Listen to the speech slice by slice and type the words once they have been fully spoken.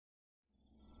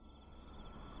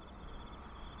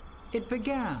It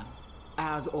began,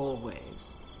 as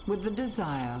always, with the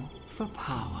desire for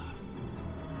power.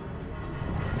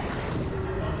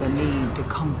 The need to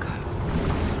conquer,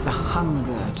 the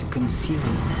hunger to consume.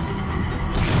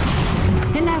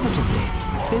 Inevitably,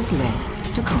 this led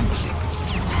to conflict.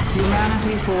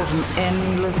 Humanity fought an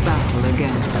endless battle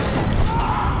against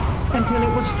itself, until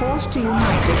it was forced to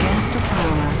unite against a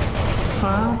power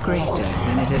far greater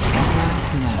than it had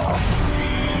ever known.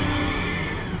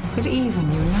 But even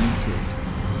united,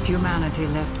 humanity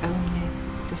left only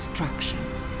destruction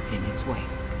in its wake.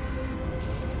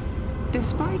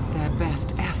 Despite their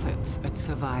best efforts at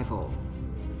survival,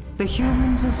 the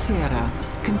humans of Sierra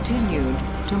continued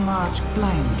to march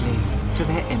blindly to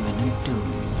their imminent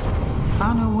doom,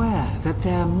 unaware that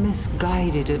their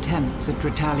misguided attempts at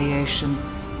retaliation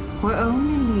were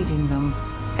only leading them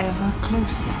ever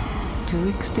closer to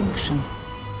extinction.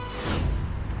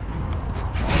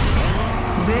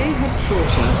 They had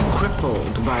thought us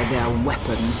crippled by their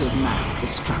weapons of mass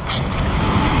destruction.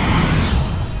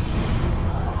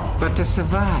 But to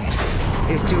survive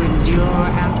is to endure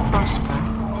and prosper,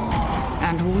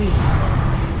 and we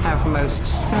have most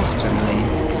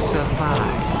certainly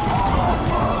survived.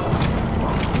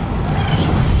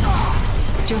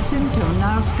 Jacinto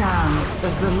now stands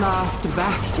as the last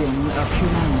bastion of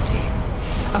humanity.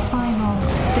 A final,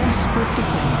 desperate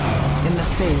defense in the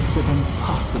face of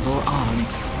impossible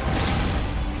odds.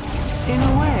 In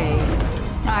a way,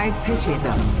 I pity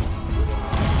them.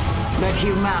 But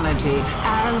humanity,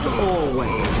 as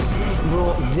always,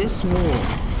 brought this war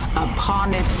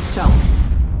upon itself.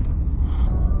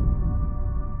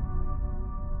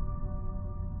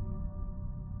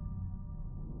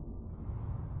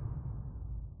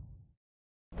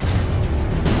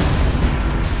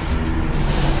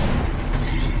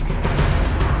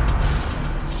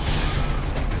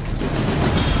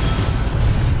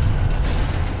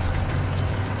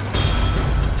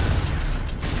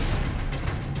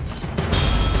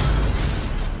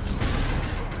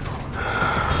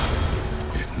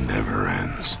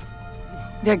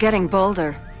 They're getting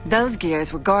bolder. Those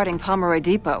gears were guarding Pomeroy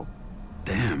Depot.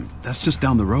 Damn, that's just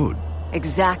down the road.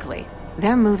 Exactly.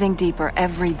 They're moving deeper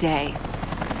every day.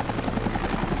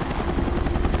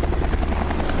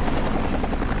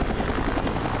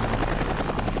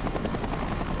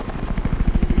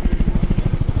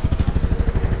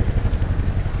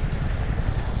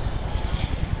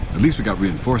 At least we got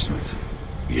reinforcements.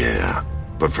 Yeah,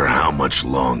 but for how much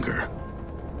longer?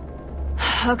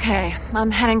 Okay, I'm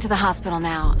heading to the hospital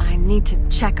now. I need to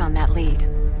check on that lead.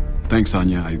 Thanks,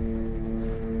 Anya.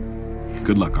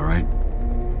 Good luck, all right?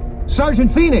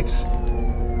 Sergeant Phoenix!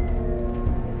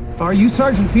 Are you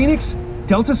Sergeant Phoenix?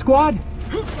 Delta Squad?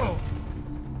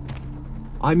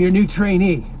 I'm your new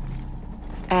trainee.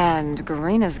 And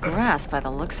green as grass by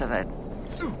the looks of it.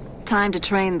 Time to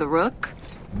train the Rook?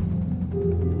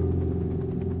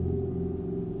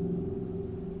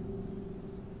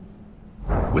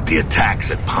 With the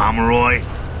attacks at Pomeroy?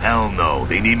 Hell no,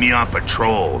 they need me on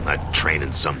patrol, not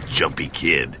training some jumpy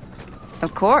kid.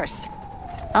 Of course.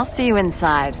 I'll see you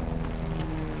inside.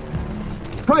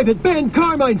 Private Ben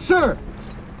Carmine, sir!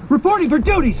 Reporting for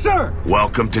duty, sir!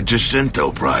 Welcome to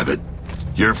Jacinto, Private.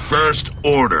 Your first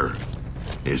order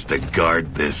is to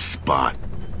guard this spot.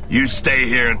 You stay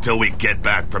here until we get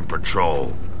back from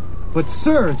patrol. But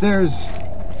sir, there's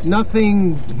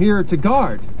nothing here to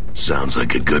guard. Sounds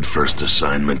like a good first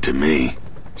assignment to me.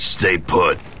 Stay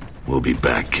put. We'll be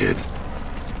back, kid.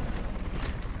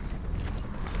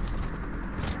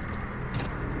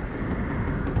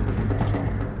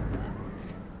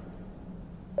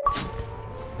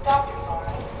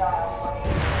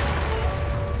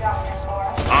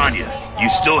 Anya, you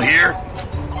still here?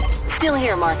 Still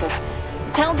here, Marcus.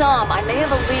 Tell Dom I may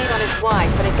have a lead on his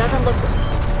wife, but it doesn't look...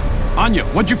 Anya,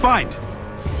 what'd you find?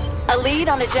 A lead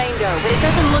on a Jane Doe, but it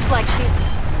doesn't look like she...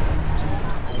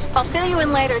 I'll fill you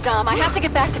in later, Dom. I have to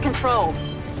get back to control.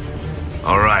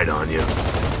 All right, Anya.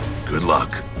 Good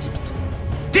luck.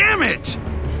 Damn it!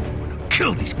 I'm gonna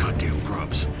kill these goddamn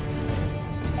grubs.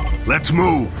 Let's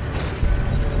move.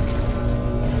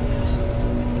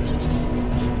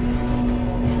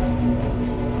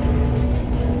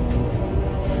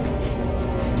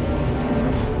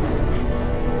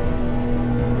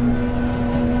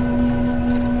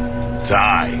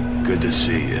 Ty, good to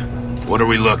see you. What are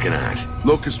we looking at?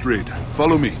 Locust raid.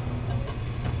 Follow me.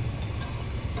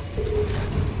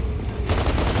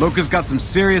 Locust got some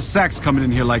serious sacks coming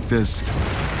in here like this.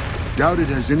 Doubt it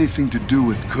has anything to do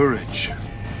with courage.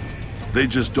 They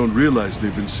just don't realize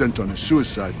they've been sent on a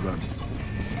suicide run.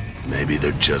 Maybe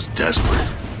they're just desperate.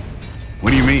 What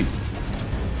do you mean?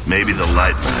 Maybe the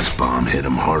light mass bomb hit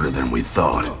them harder than we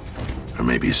thought. Or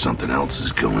maybe something else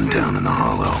is going down in the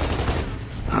hollow.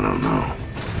 I don't know.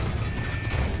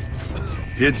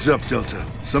 Heads up, Delta.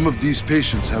 Some of these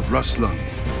patients have rust lung.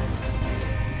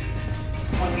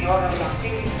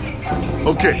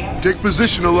 Okay, take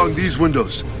position along these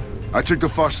windows. I took the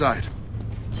far side.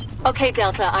 Okay,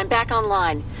 Delta, I'm back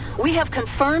online. We have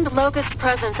confirmed Locust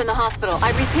presence in the hospital. I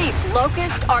repeat,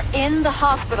 Locust are in the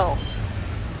hospital.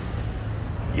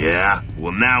 Yeah?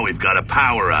 Well, now we've got a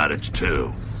power outage,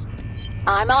 too.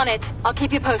 I'm on it. I'll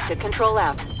keep you posted. Control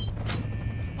out.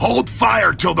 Hold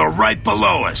fire till they're right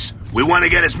below us. We want to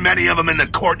get as many of them in the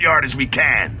courtyard as we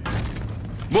can.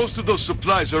 Most of those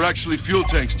supplies are actually fuel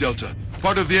tanks, Delta.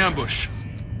 Part of the ambush.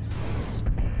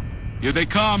 Here they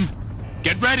come.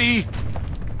 Get ready!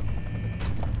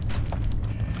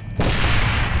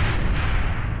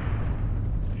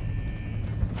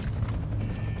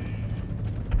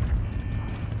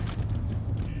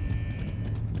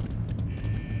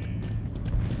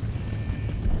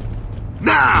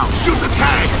 Now! Shoot the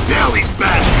tanks! Nail these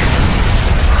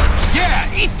bastards!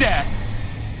 Yeah, eat that!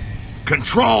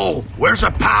 Control! Where's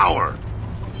the power?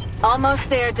 Almost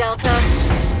there, Delta.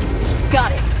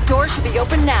 Got it. Door should be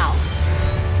open now.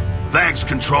 Thanks,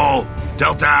 Control.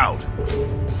 Delta out.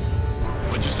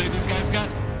 What'd you say this guy's got?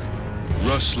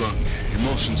 Rust lung,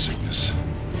 emotion sickness.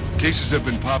 Cases have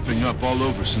been popping up all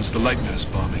over since the light mass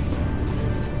bombing.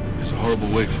 It's a horrible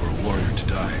way for a warrior to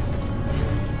die.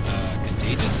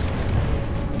 Contagious?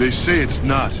 They say it's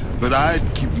not, but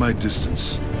I'd keep my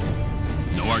distance.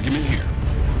 No argument here.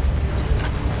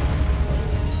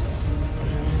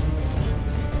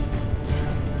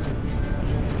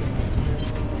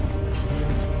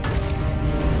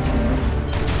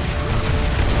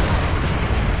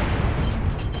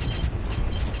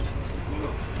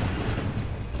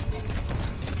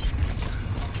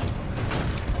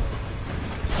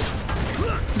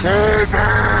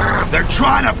 They're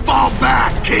trying to fall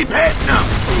back! Keep hitting them!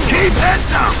 Keep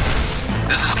hitting them!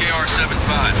 This is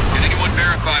KR-75. Can anyone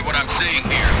verify what I'm seeing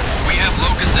here? We have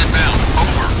Locust inbound.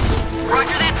 Over.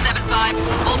 Roger that, 7-5.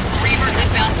 Multiple Reavers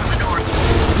inbound from the north.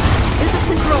 This is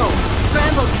Control.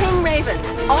 Scramble King Ravens.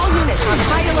 All units on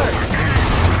high alert.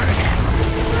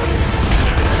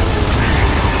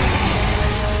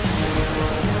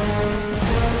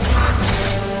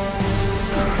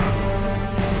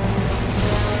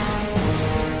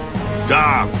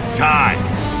 Dom, Ty,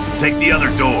 take the other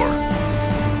door.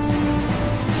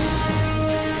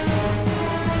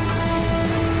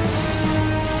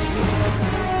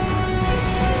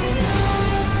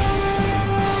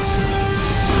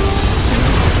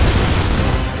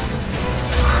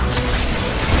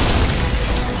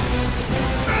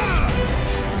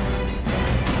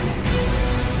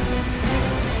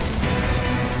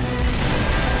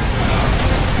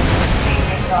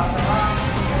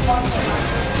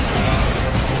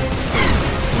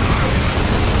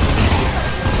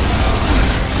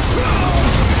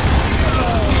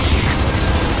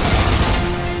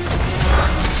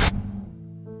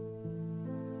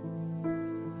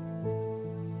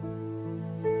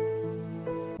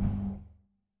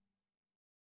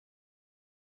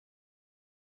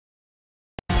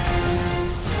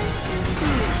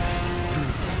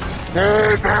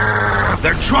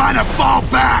 They're trying to fall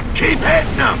back! Keep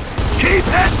hitting them! Keep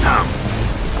hitting them!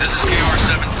 This is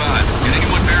KR-75. Can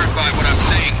anyone verify what I'm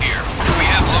seeing here? We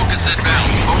have Locust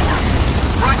inbound. Over.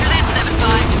 Roger that,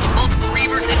 7-5. Multiple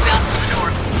Reavers inbound from the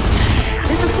north.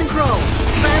 This is Control.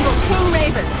 Scramble King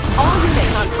Ravens. All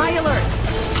units on high alert.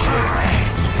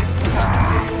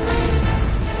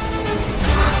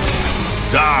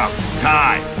 Dom,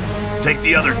 Ty, take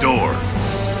the other door.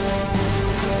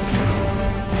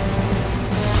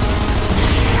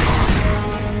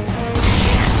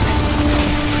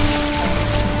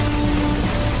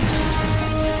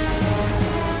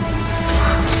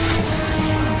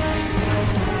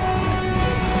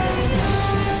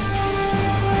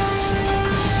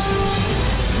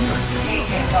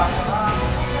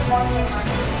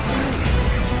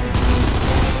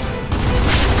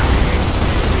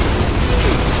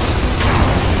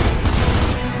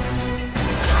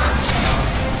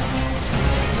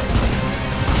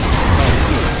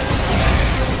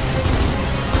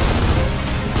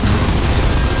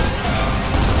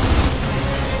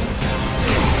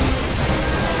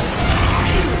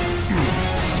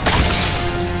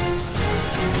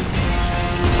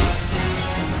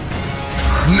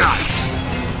 Nice!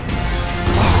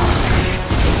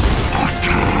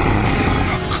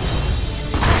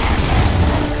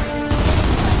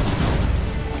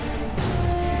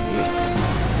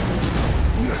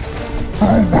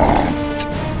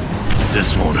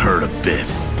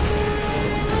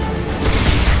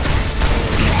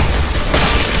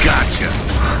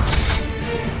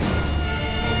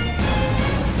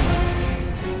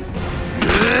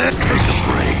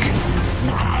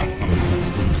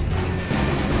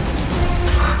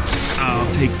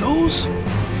 I'll take those.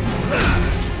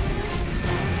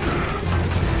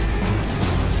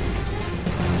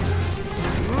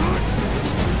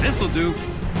 This'll do.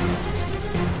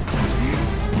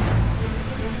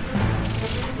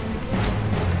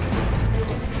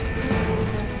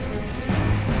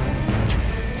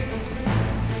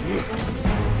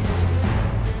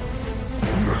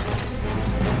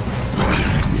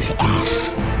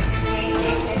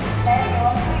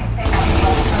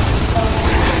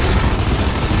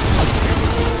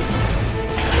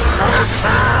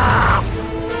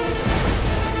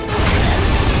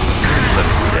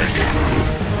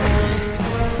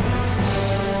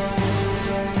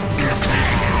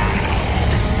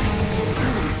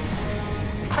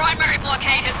 Primary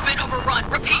blockade has been overrun.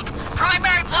 Repeat,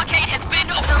 primary blockade has been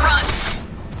overrun.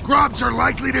 Grubs are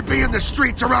likely to be in the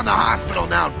streets around the hospital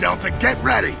now, Delta. Get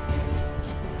ready.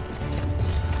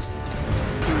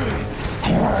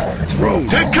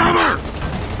 Take cover!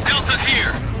 Delta's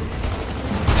here.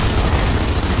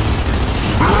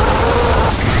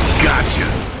 Gotcha.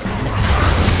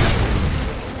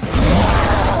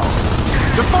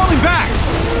 They're falling back!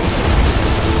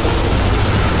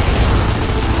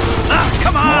 Ah,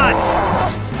 come on!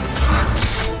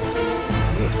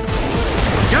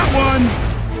 Got one!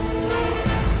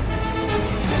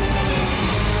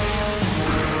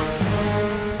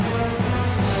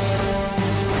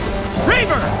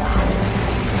 Reaver!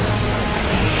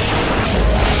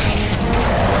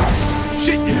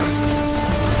 Shit, yeah.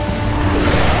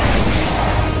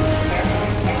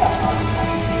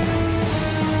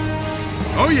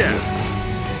 Oh yeah.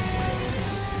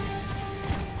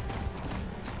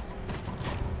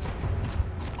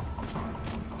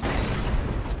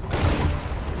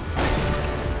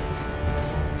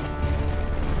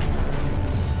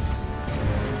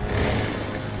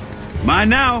 Mine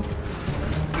now.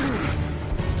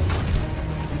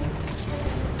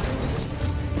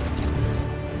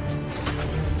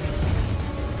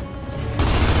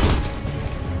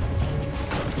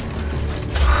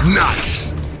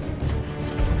 Nice.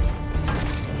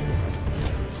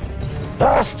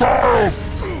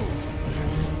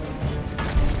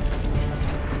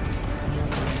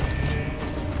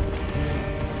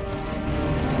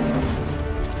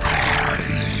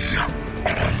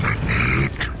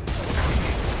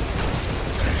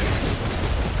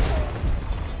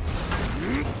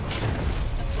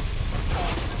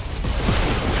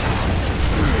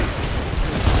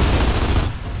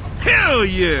 Hell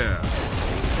yeah!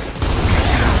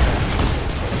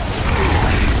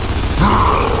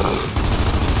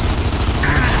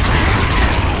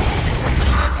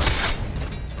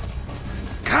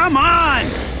 Come on!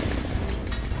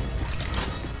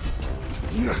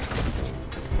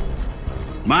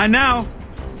 Mine now.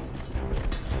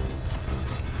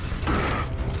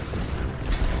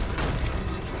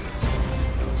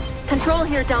 Control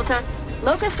here, Delta.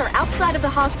 Locusts are outside of the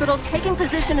hospital, taking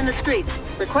position in the streets,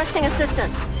 requesting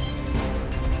assistance.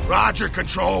 Roger,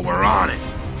 Control. We're on it.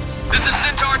 This is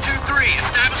Centaur 2-3,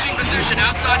 establishing position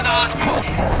outside of the hospital.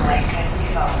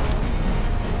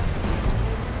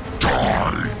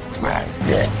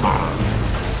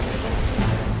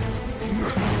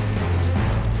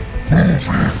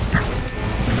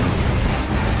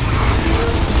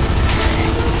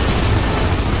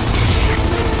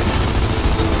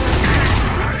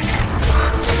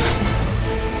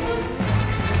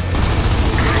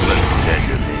 Let's tend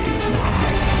to me.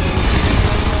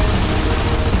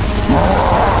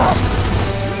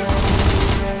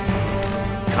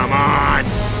 Come on!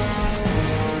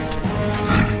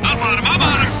 I'm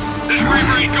on him! This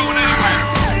Reaver ain't going anywhere!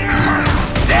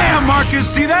 Damn, Marcus,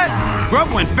 see that?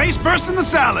 Grub went face first in the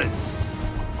salad.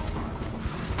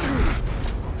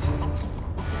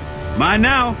 Mine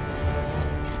now.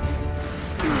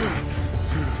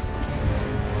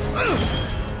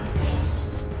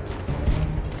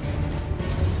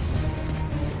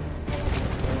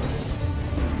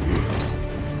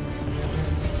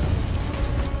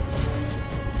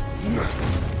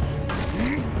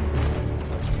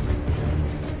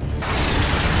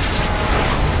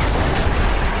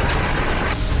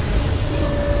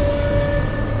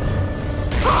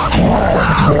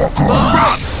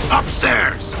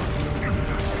 Upstairs!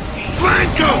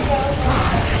 Blanco!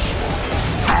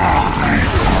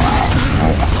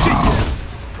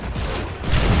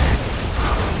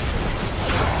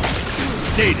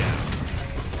 Stay down.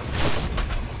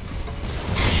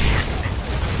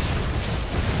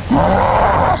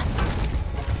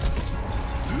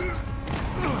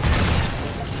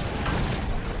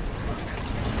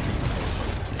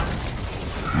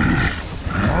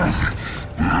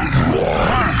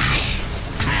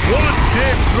 One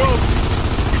dead group!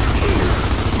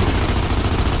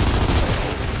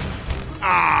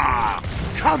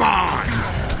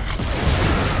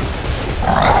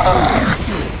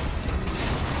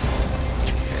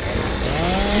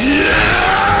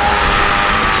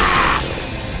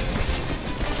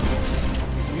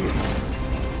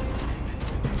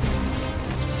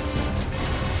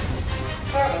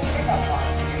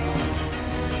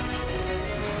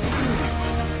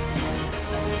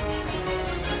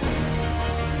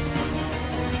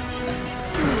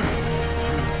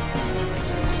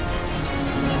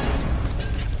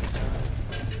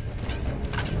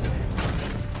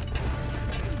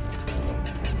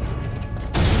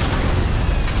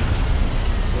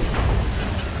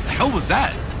 was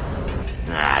that?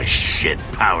 Ah, shit.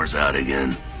 Power's out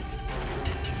again.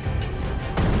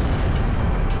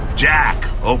 Jack,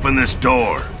 open this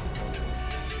door.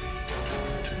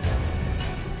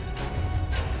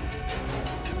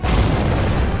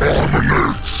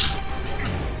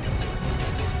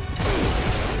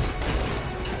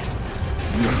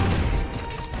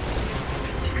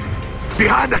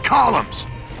 Behind the columns!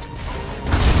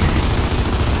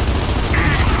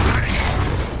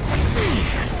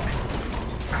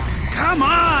 Come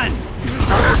on!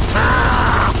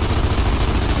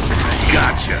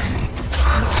 Gotcha.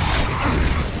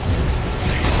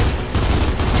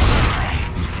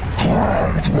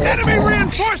 Enemy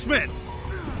reinforcements!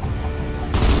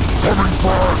 Coming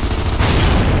back!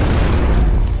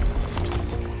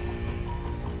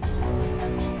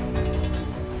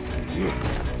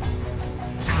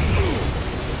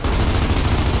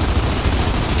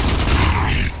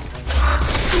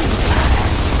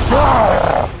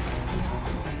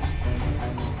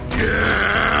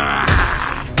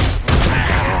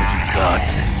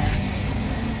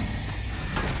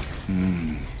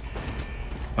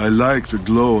 I like the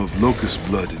glow of locust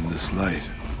blood in this light.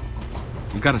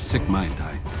 You got a sick mind,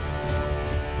 Ty.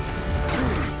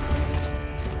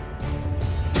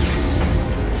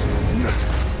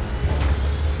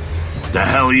 The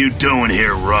hell are you doing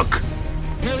here, Rook?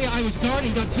 Earlier I was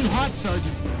guarding, got too hot,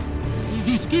 Sergeant.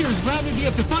 These skiers rounded me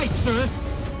up to fight, sir.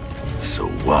 So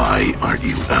why aren't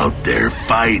you out there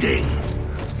fighting?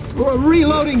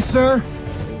 Reloading, sir.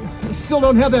 I still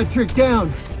don't have that trick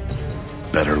down.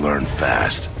 Better learn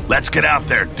fast. Let's get out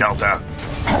there, Delta.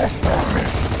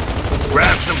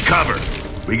 Grab some cover.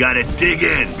 We gotta dig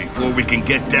in before we can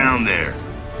get down there.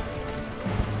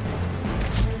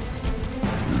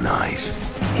 Nice.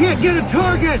 Can't get a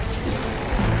target!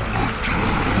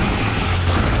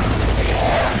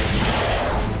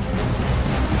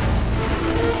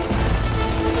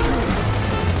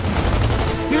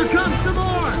 Here comes some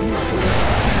more!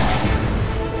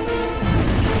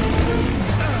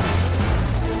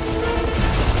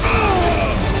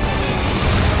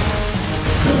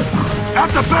 At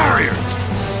the barriers!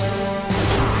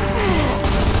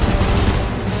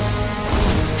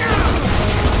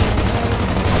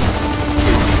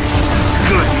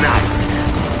 Good night.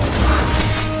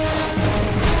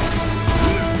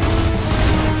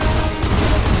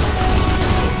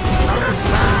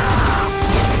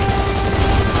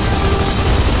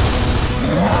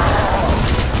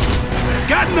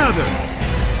 Got another!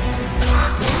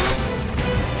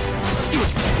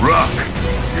 Rook,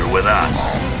 you're with us.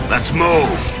 Let's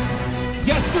move!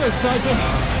 Yes, sir, Sergeant.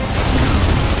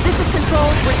 This is Control,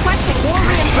 requesting more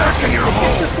Back in reinforcements your to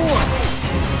hole. Sector 4.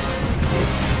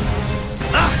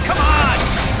 Ah, come on!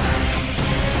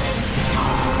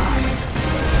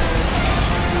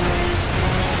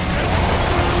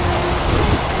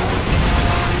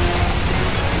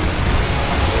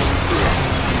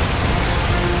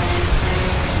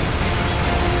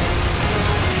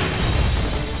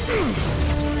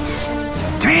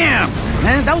 Damn!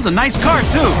 Man, that was a nice car,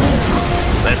 too.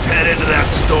 Let's head into that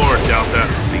store, Delta.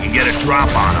 We can get a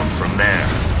drop on them from there.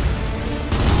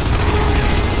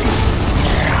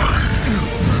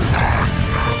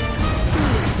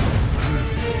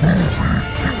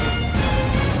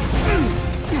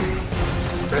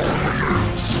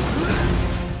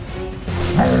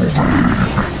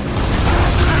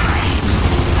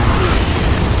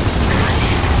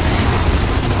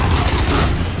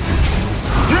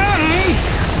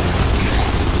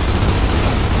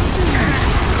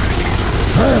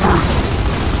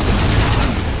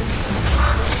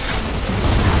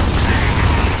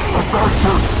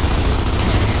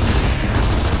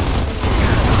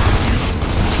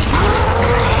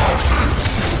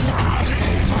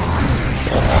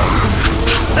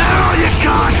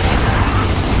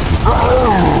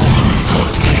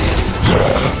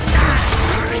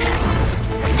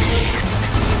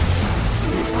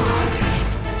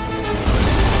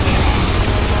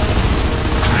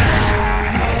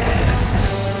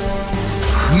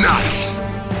 Nice!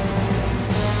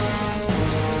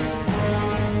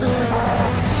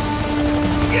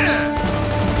 Yeah!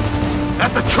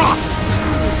 At the truck!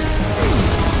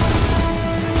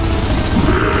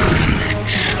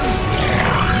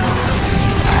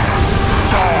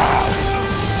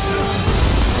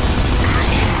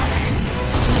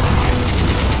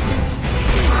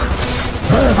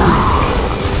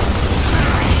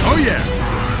 Oh yeah!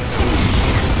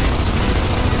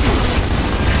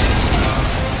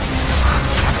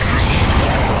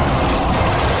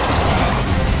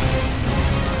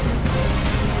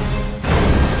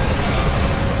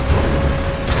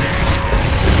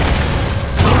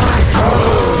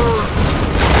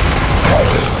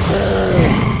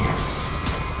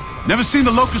 Never seen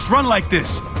the Locust run like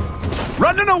this.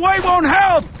 Running away won't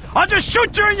help! I'll just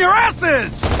shoot you in your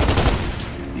asses!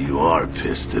 You are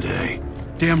pissed today.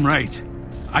 Damn right.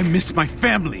 I missed my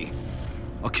family.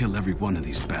 I'll kill every one of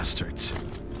these bastards.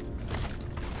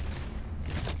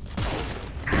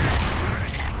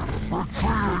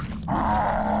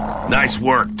 Nice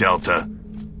work, Delta.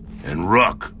 And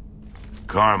Rook,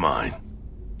 Carmine,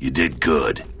 you did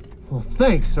good. Well,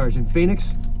 thanks, Sergeant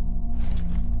Phoenix.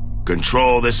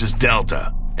 Control, this is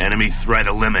Delta. Enemy threat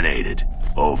eliminated.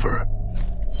 Over.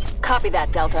 Copy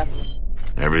that, Delta.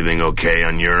 Everything okay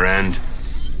on your end?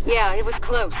 Yeah, it was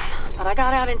close, but I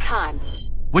got out in time.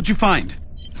 What'd you find?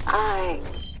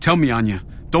 Tell me, Anya.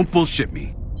 Don't bullshit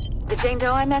me. The Jane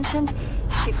Doe I mentioned,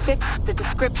 she fits the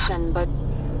description, but...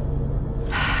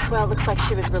 Well, looks like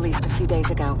she was released a few days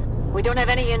ago. We don't have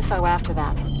any info after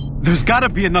that. There's gotta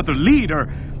be another lead, or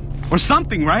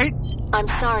something, right? I'm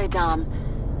sorry, Dom.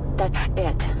 That's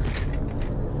it.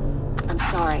 I'm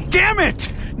sorry. Damn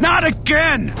it! Not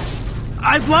again!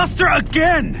 I've lost her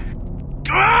again!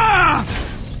 Ah!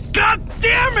 God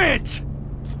damn it!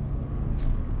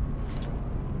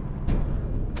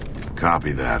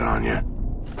 Copy that, Anya.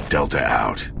 Delta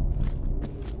out.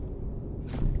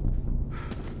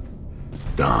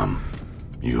 Dom,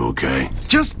 you okay?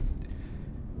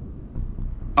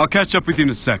 I'll catch up with you in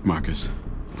a sec, Marcus.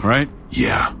 All right?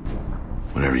 Yeah.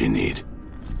 Whatever you need.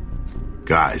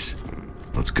 Guys,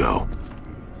 let's go.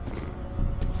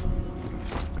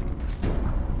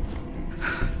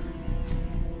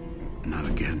 Not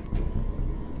again.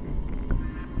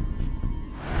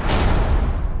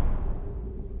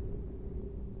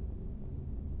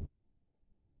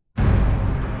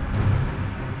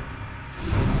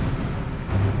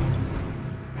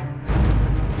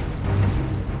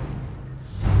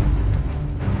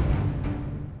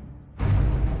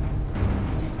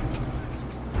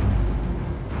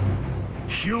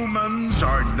 Humans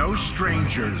are no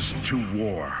strangers to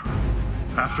war.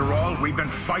 After all, we've been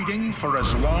fighting for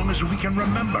as long as we can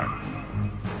remember.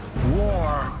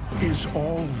 War is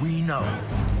all we know.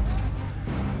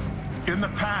 In the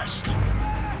past,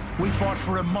 we fought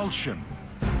for emulsion.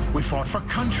 We fought for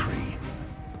country.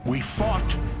 We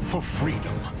fought for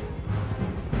freedom.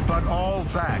 But all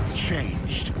that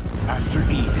changed after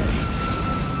E-Day.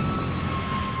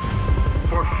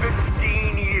 For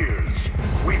 15 years,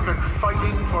 we've been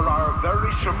fighting for our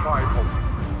very survival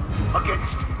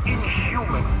against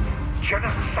inhuman,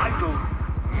 genocidal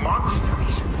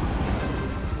monsters.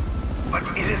 But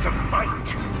it is a fight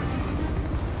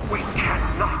we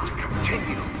cannot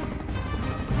continue.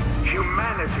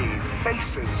 Humanity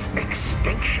faces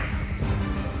extinction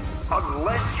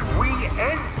unless we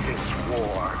end this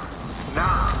war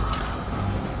now.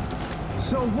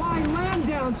 So why land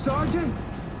down, Sergeant?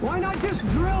 Why not just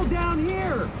drill down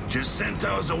here?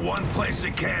 Jacinto's the one place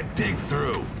it can't dig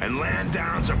through, and land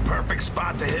down's a perfect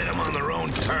spot to hit them on their own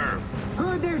turf.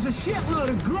 Heard there's a shitload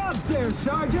of grubs there,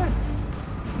 Sergeant.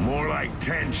 More like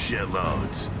 10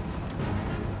 shitloads.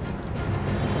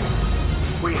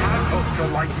 We had hoped the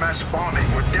light mass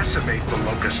bombing would decimate the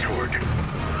Locust Horde.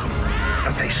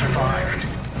 But they survived,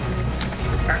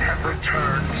 and have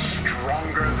returned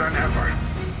stronger than ever.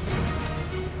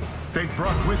 They've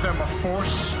brought with them a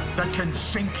force that can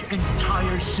sink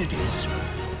entire cities.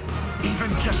 Even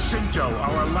Jacinto,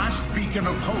 our last beacon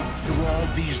of hope through all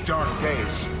these dark days,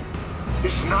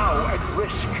 is now at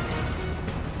risk.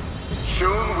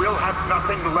 Soon we'll have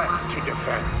nothing left to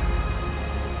defend.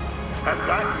 And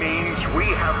that means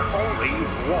we have only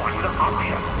one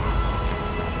option.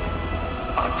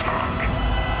 Attack.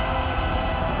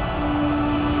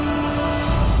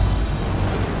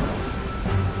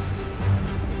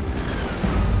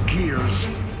 Gears,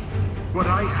 what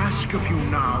I ask of you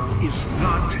now is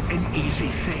not an easy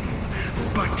thing,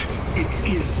 but it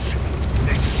is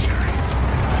necessary.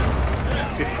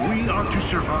 If we are to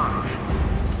survive,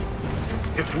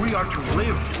 if we are to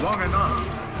live long enough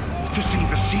to see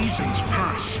the seasons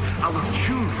pass, our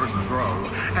children grow,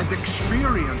 and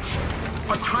experience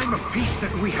a time of peace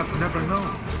that we have never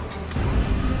known,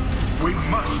 we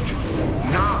must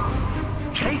now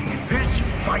take this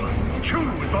fight to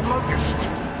the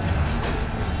Locust.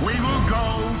 We will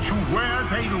go to where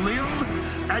they live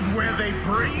and where they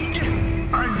breed,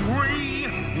 and we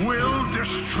will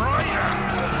destroy them.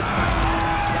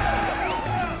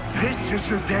 This is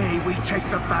the day we take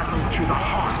the battle to the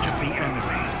heart of the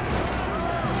enemy.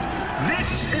 This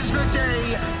is the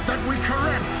day that we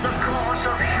correct the course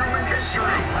of human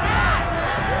history.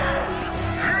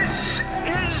 This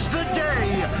is the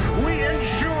day we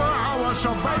ensure our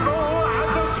survival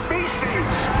as a species.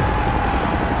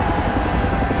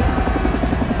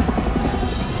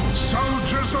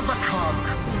 Soldiers of the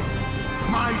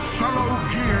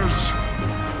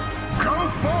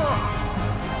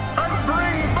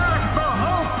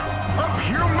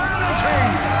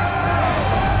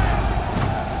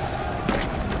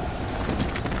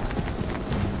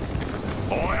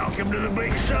Welcome to the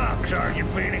big sock, Sergeant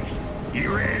Phoenix.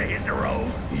 You ready to hit the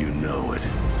road? You know it.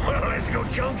 Well, let's go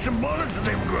chunk some bullets at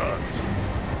them grubs.